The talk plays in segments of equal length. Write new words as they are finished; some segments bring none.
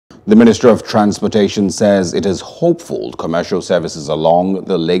The Ministry of Transportation says it is hopeful commercial services along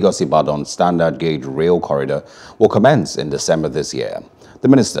the Lagos-Ibadan standard gauge rail corridor will commence in December this year. The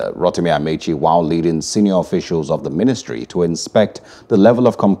minister, Rotimi Amaechi, while leading senior officials of the ministry to inspect the level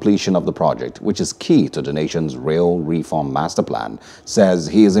of completion of the project, which is key to the nation's rail reform master plan, says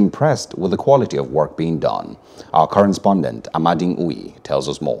he is impressed with the quality of work being done. Our correspondent, Amading Uyi, tells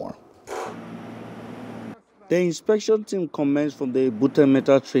us more. The inspection team commenced from the Ebute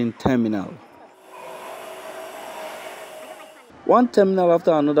Metta train terminal. One terminal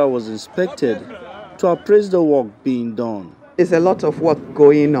after another was inspected to appraise the work being done. There's a lot of work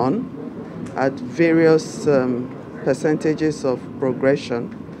going on at various percentages of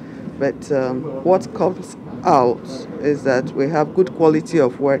progression, but what comes out is that we have good quality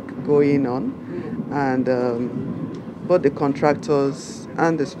of work going on, and both the contractors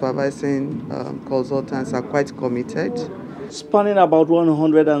and the supervising consultants are quite committed. Spanning about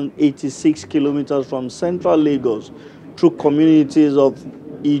 186 kilometers from central Lagos through communities of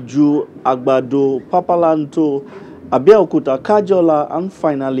Iju, Agbado, Papalanto, Abeokuta, Kajola, and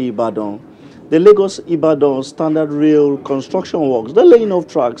finally Ibadan. The Lagos-Ibadan standard rail construction works, the laying of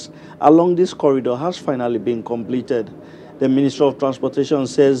tracks along this corridor, has finally been completed. The Ministry of Transportation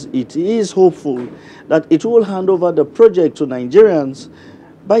says it is hopeful that it will hand over the project to Nigerians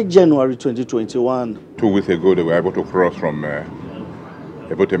by January 2021. 2 weeks ago, they were able to cross from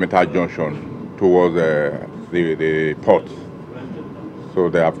Ebute Metta Junction towards the port. So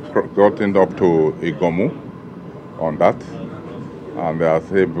they have gotten up to Igomu on that, and they are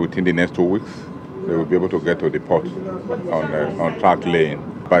saying within the next 2 weeks they will be able to get to the port on track lane.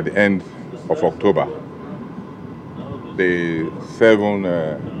 By the end of October, the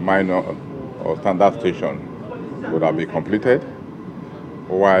 7 minor or standard stations would have been completed,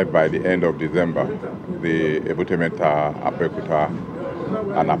 while by the end of December, the Ebute Metta, Abeokuta,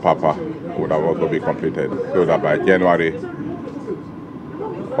 and Apapa would have also been completed, so that by January,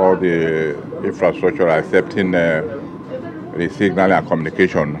 all the infrastructure accepting the signal and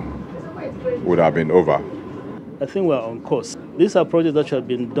communication would have been over. I think we're on course. These are projects that should have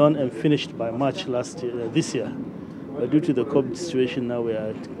been done and finished by March this year. But due to the COVID situation, now we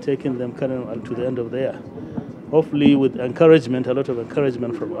are taking them kind of to the end of the year. Hopefully with encouragement, a lot of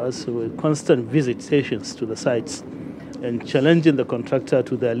encouragement from us, with constant visitations to the sites and challenging the contractor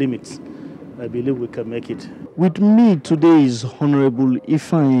to their limits, I believe we can make it. With me today is Honorable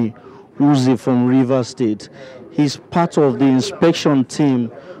Ifeanyi Uze from Rivers State. He's part of the inspection team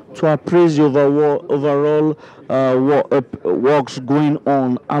to appraise the overall works going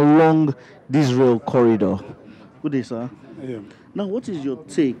on along this rail corridor. Good day, sir. Yeah. Now, what is your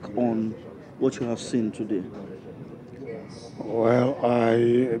take on what you have seen today? Well,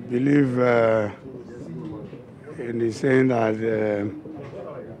 I believe in the saying that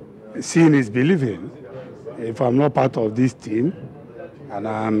seeing is believing. If I'm not part of this team and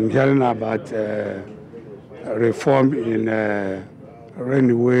I'm hearing about reform in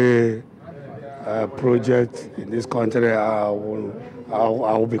railway project in this country, I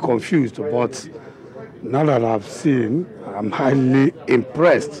will be confused. But now that I've seen, I'm highly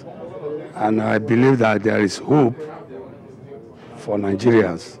impressed, and I believe that there is hope for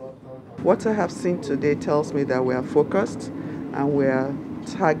Nigerians. What I have seen today tells me that we are focused and we are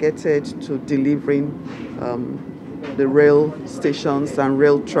targeted to delivering the rail stations and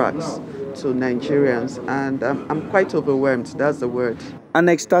rail tracks to Nigerians, and I'm quite overwhelmed, that's the word. An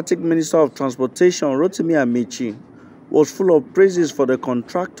ecstatic Minister of Transportation, Rotimi Amaechi, was full of praises for the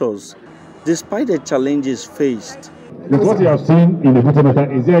contractors despite the challenges faced. With what you have seen in the Ebute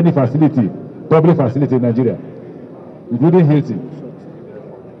Metta, is there any facility, public facility in Nigeria, including Hilton?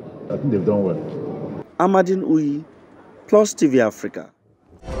 I think they've done well. Amading Uyi, Plus TV Africa.